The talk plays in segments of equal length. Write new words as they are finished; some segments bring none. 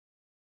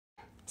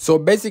So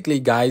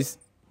basically, guys,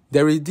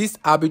 there is this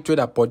arbitrage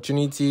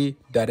opportunity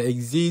that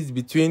exists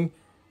between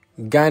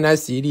Ghana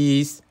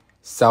cedis,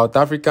 South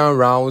African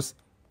rands,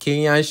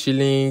 Kenyan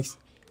shillings,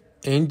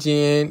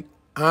 NGN,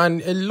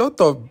 and a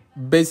lot of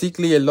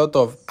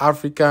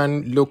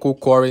African local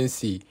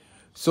currency.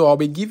 So I'll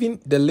be giving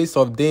the list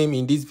of them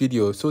in this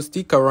video, so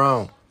stick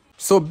around.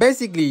 So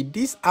basically,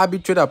 this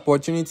arbitrage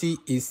opportunity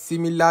is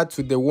similar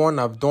to the one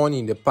I've done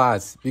in the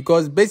past,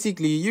 because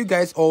basically you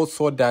guys all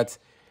saw that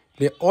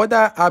the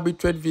other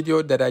arbitrage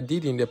video that I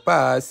did in the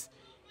past,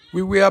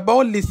 we were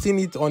about listing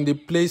it on the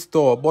Play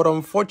Store, but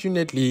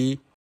unfortunately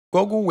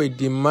Google were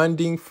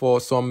demanding for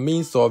some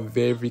means of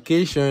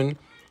verification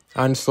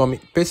and some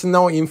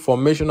personal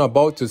information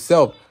about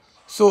yourself.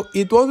 So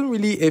it wasn't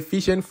really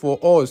efficient for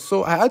us.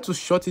 So I had to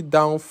shut it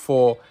down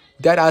for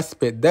that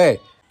aspect there.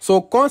 So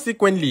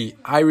consequently,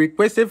 I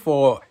requested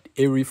for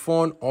a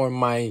refund on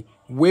my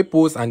web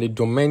post and the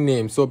domain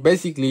name. So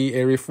basically,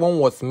 a refund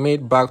was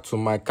made back to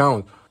my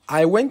account.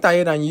 I went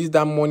ahead and used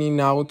that money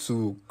now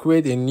to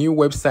create a new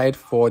website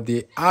for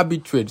the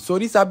arbitrage. So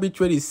this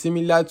arbitrage is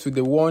similar to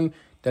the one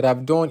that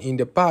I've done in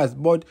the past,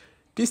 but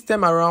this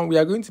time around we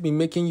are going to be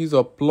making use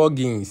of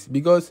plugins,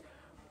 because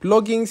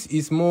plugins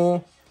is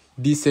more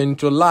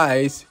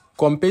decentralized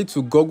compared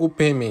to Google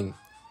payment.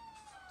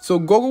 So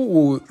Google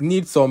will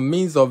need some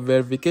means of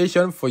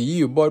verification for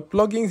you, but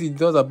plugins is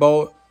just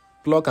about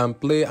plug and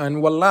play,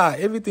 and voila,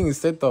 everything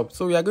is set up.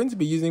 So we are going to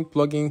be using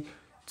plugins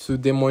to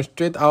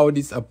demonstrate how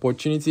this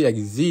opportunity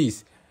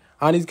exists,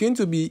 and it's going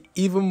to be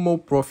even more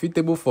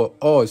profitable for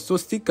us. So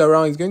stick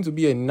around, it's going to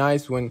be a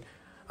nice one,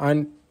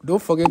 and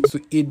don't forget to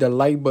hit the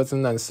like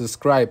button and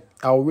subscribe.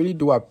 I really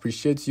do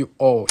appreciate you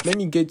all. Let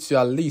me get to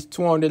at least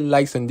 200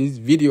 likes on this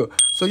video,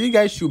 so you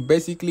guys should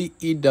basically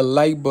hit the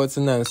like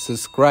button and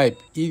subscribe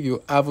if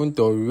you haven't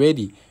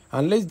already.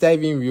 And let's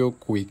dive in real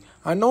quick.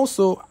 And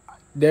also,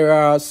 there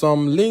are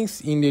some links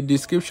in the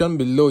description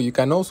below. You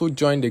can also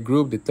join the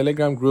group, the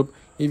Telegram group,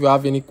 if you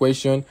have any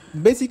question.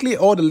 Basically,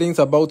 all the links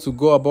about to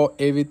go about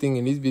everything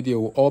in this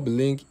video will all be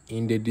linked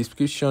in the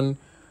description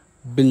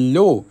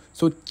below.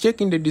 So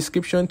check in the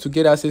description to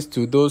get access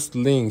to those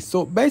links.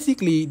 So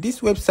basically,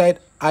 this website,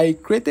 I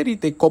created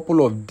it a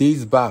couple of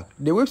days back.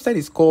 The website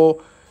is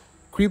called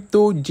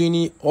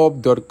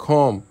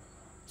cryptogenieUp.com.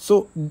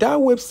 So that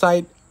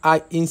website,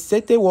 I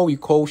inserted what we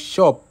call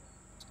shop.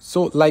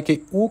 So like a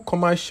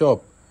WooCommerce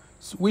shop,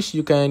 which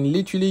you can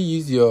literally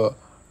use your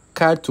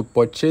card to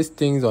purchase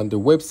things on the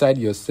website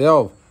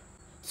yourself.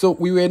 So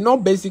we were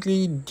not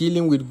basically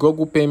dealing with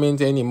Google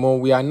Payment anymore.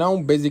 We are now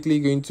basically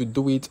going to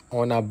do it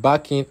on our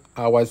backend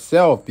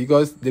ourselves,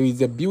 because there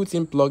is a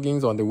built-in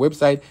plugins on the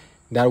website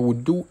that will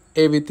do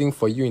everything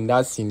for you in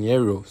that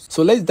scenario.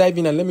 So let's dive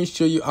in and let me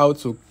show you how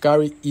to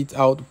carry it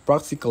out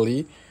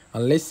practically,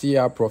 and let's see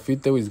how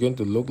profitable it's going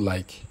to look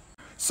like.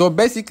 So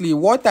basically,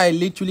 what I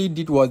literally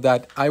did was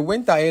that I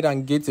went ahead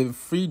and get a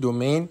free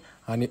domain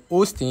and a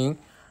hosting,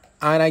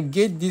 and I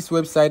get this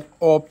website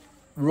up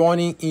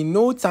running in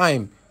no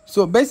time.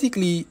 So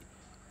basically,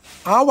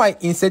 how I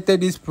inserted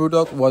this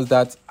product was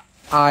that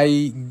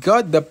I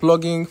got the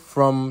plugin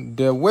from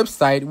the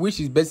website,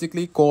 which is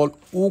basically called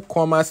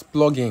WooCommerce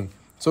plugin.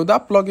 So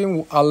that plugin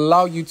will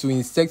allow you to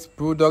insert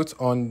products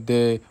on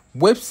the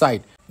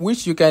website,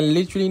 which you can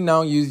literally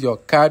now use your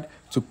card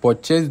to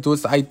purchase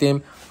those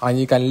items, and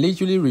you can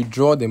literally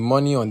withdraw the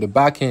money on the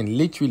back end,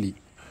 literally.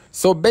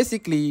 So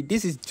basically,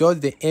 this is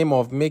just the aim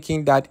of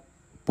making that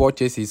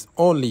purchases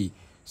only.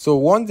 So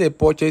once the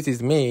purchase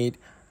is made,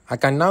 I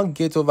can now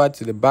get over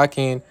to the back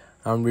end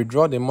and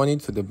withdraw the money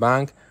to the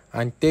bank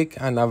and take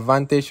an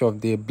advantage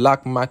of the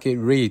black market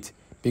rate,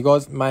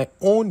 because my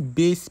own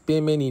base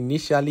payment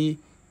initially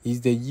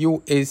is the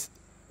US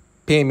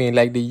payment,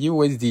 like the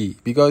USD,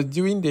 because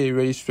during the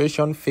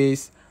registration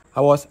phase I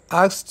was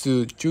asked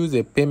to choose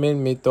a payment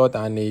method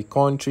and a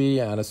country,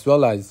 and as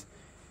well as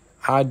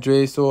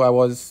address. So I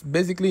was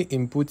basically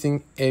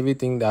inputting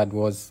everything that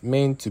was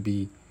meant to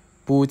be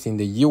put in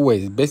the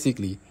US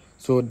basically.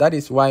 So that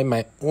is why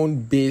my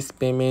own base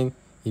payment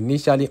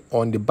initially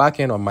on the back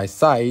end of my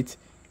site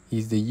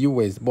is the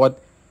US, but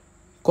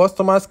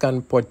customers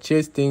can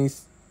purchase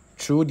things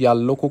through their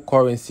local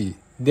currency.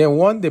 Then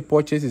once the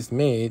purchase is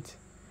made,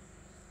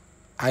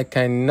 I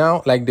can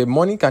now, like, the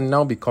money can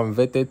now be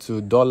converted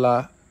to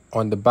dollar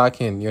on the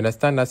back end. You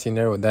understand that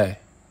scenario there?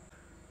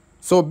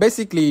 So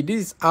basically,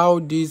 this is how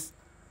this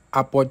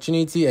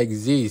opportunity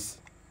exists.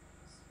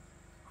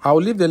 I'll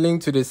leave the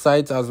link to the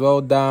site as well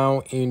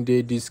down in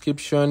the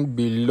description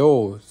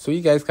below, so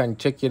you guys can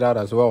check it out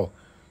as well.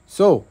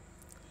 So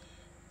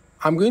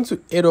I'm going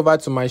to head over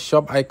to my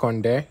shop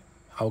icon there.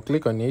 I'll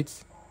click on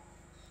it.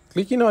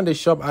 Clicking on the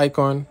shop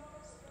icon,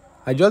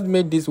 I just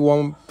made this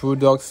one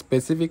product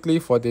specifically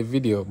for the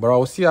video, but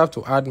I'll still have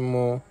to add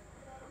more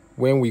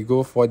when we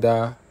go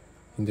further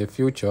in the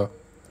future.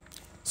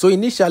 So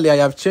initially, I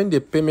have changed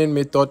the payment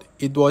method.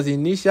 It was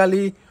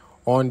initially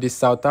on the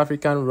South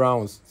African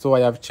rounds, so I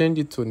have changed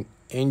it to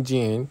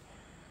NGN.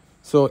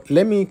 So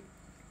let me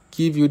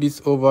give you this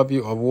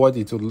overview of what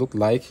it would look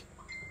like,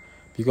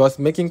 because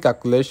making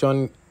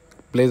calculation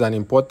plays an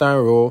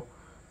important role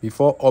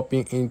before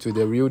hopping into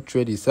the real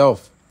trade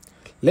itself.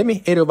 Let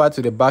me head over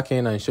to the back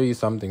end and show you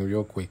something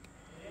real quick.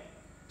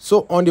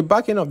 So on the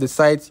back end of the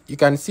site, you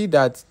can see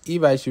that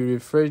if I should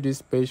refresh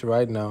this page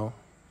right now,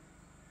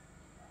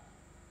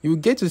 you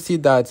get to see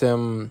that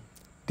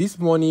this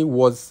money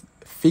was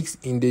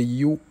fixed in the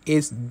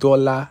US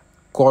dollar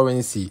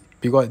currency,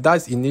 because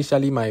that's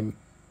initially my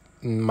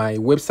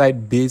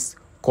website based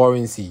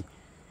currency.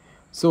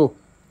 So,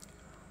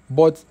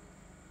 but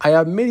I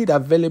have made it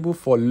available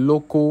for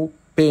local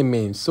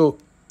payment. So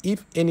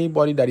if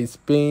anybody that is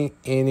paying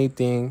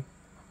anything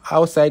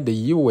outside the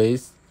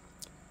US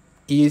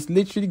is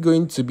literally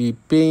going to be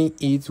paying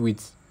it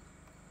with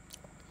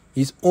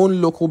his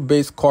own local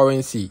based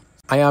currency.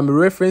 I am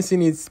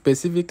referencing it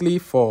specifically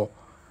for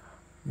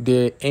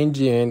the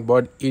NGN,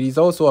 but it is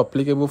also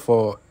applicable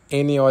for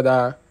any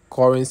other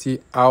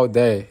currency out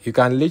there. You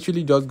can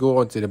literally just go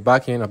onto the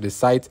back end of the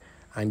site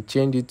and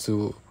change it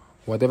to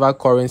whatever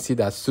currency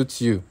that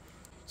suits you.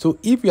 So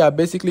if you are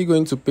basically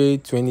going to pay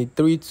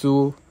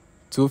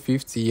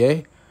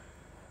 23,250,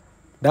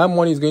 that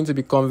money is going to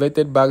be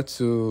converted back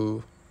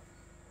to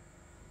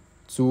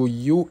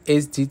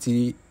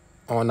USDT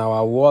on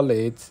our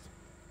wallet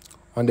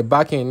on the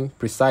back end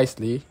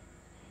precisely,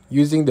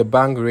 using the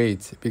bank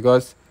rate,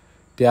 because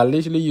they are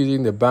literally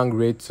using the bank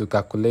rate to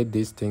calculate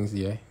these things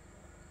here.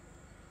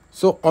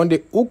 So on the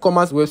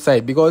WooCommerce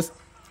website, because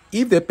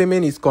if the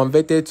payment is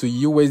converted to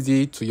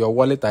USD to your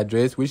wallet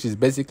address, which is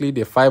basically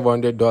the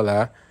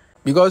 $500,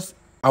 because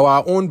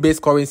our own base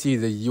currency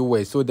is the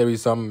US, so there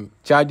is some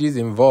charges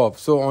involved.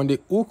 So on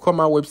the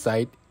WooCommerce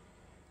website,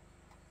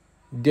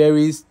 there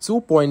is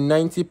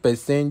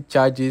 2.90%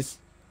 charges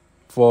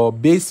for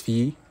base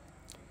fee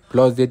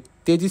plus the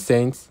 30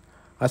 cents,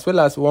 as well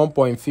as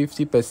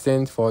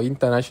 1.50% for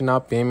international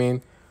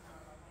payment,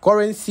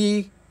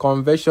 currency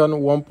conversion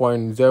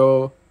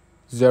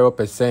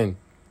 1.00%.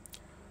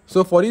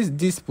 So for this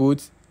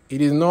dispute,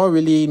 it is not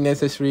really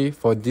necessary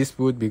for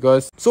dispute,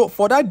 because so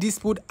for that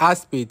dispute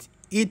aspect,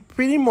 it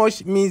pretty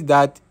much means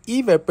that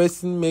if a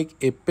person make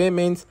a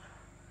payment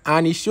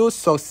and it shows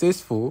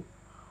successful,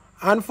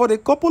 and for a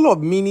couple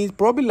of minutes,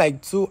 probably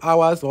like 2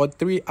 hours or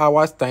 3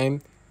 hours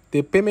time,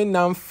 the payment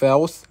now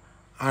fails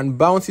and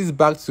bounces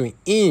back to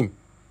him.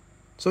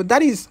 So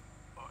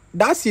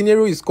that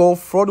scenario is called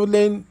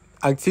fraudulent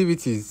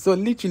activities. So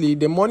literally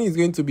the money is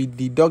going to be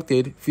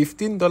deducted,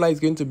 $15 is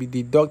going to be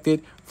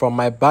deducted from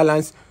my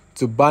balance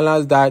to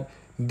balance that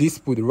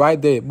dispute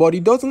right there. But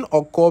it doesn't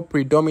occur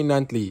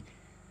predominantly,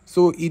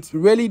 so it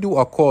really do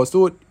occur.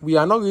 So we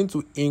are not going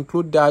to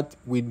include that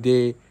with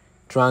the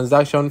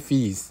transaction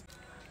fees.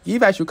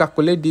 If I should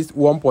calculate this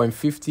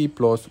 1.50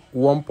 plus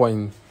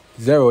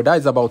 1.0, that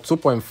is about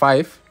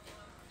 2.5.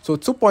 So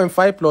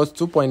 2.5 plus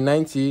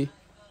 2.90,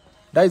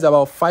 that is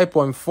about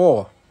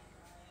 5.4.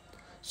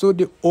 So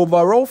the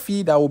overall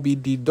fee that will be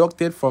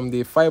deducted from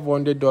the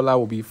 $500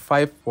 will be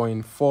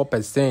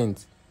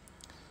 5.4%.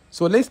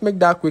 So let's make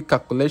that quick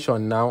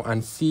calculation now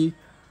and see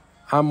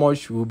how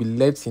much will be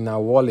left in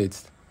our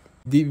wallet.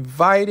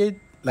 Divided,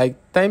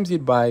 times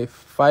it by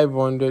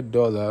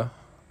 $500.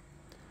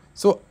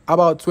 So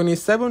about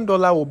 $27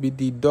 will be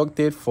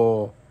deducted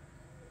for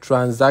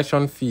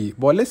transaction fee.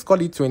 But let's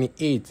call it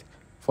 28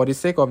 for the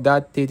sake of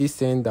that 30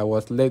 cents that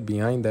was left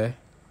behind there.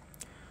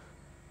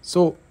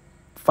 So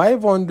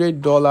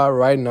 $500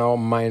 right now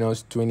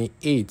minus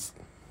 28.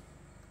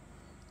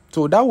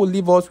 So that will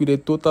leave us with a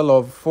total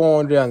of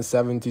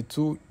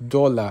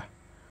 $472.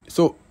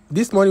 So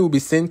this money will be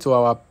sent to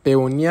our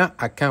Payoneer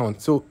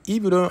account. So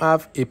if you don't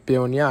have a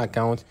Payoneer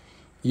account,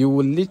 you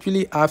will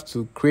literally have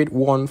to create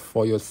one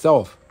for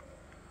yourself.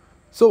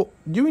 So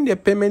during the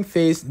payment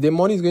phase, the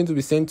money is going to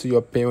be sent to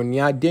your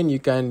Payoneer. Then you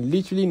can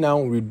literally now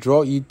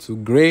withdraw it to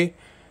Gray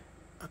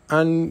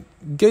and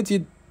get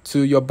it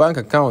to your bank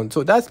account.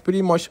 So that's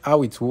pretty much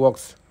how it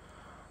works.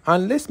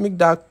 And let's make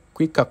that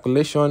quick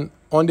calculation.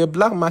 On the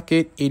black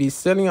market, it is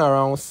selling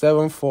around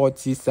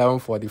 $740,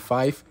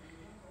 $745.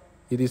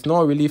 It is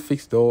not really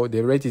fixed though.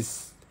 The rate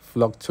is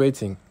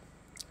fluctuating.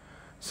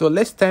 So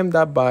let's time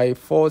that by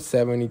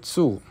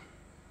 472.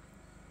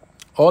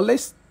 Or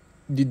let's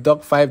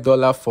deduct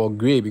 $5 for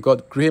Gray,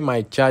 because Gray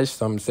might charge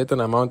some certain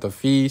amount of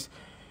fees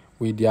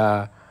with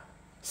their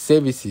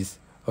services.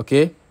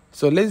 Okay,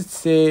 so let's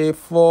say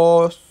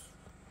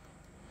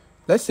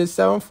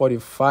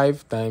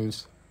 745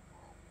 times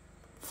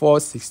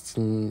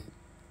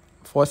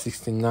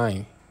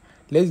 469.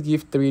 Let's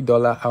give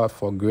 $3 out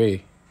for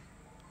Gray.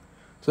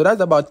 So that's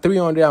about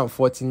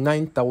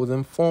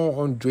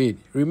 349,400.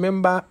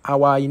 Remember,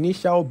 our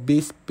initial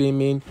base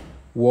payment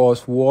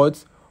was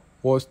what?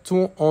 Was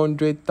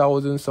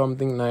 200,000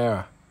 something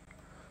naira.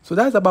 So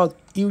that's about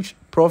huge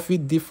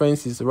profit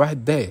differences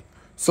right there.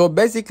 So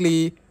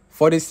basically,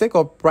 for the sake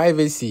of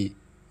privacy,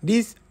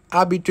 this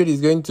arbitrage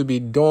is going to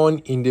be done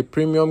in the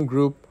premium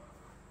group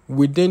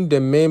within the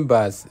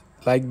members,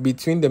 like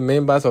between the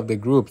members of the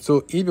group.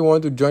 So if you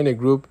want to join the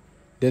group,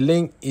 the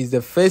link is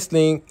the first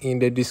link in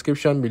the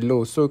description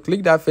below. So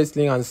click that first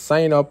link and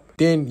sign up.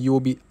 Then you will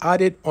be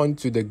added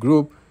onto the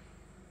group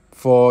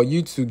for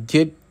you to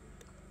get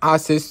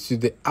access to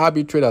the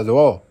arbitrage as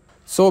well.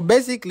 So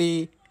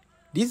basically,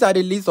 these are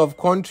the list of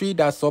countries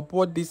that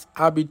support this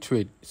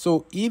arbitrage.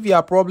 So if you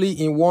are probably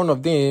in one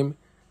of them,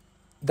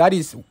 that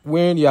is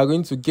when you are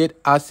going to get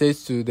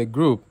access to the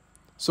group.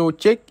 So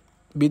check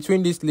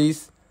between this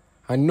list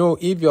and know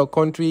if your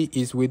country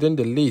is within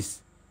the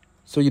list,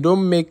 so you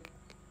don't make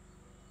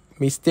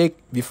mistake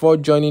before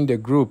joining the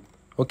group.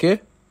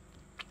 Okay,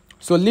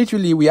 so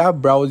literally we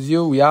have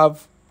Brazil, we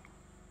have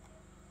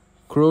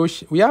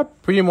Croatia, we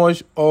have pretty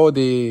much all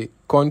the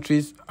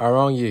countries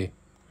around here.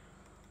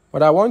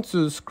 But I want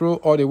to scroll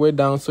all the way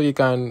down so you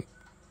can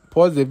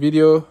pause the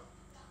video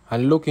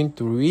and look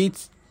into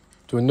it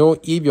to know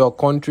if your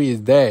country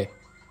is there.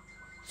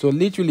 So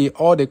literally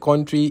all the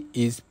country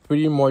is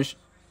pretty much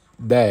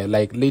there,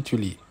 like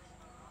literally.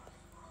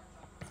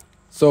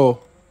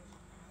 So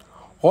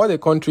all the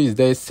countries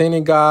there: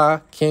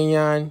 Senegal,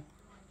 Kenya,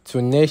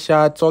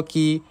 Tunisia,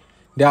 Turkey,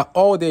 they are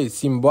all there.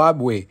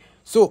 Zimbabwe.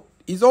 So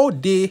it's all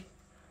there.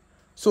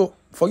 So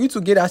for you to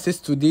get access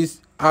to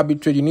this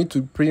arbitrage, you need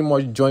to pretty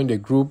much join the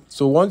group.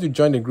 So once you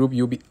join the group,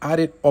 you'll be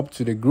added up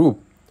to the group.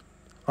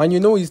 And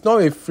it's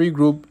not a free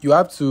group, you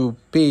have to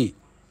pay.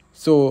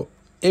 So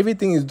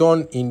everything is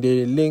done in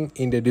the link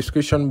in the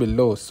description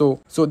below. So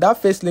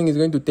that first link is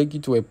going to take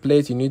you to a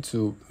place you need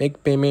to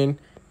make payment.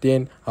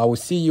 Then I will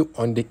see you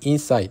on the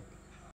inside.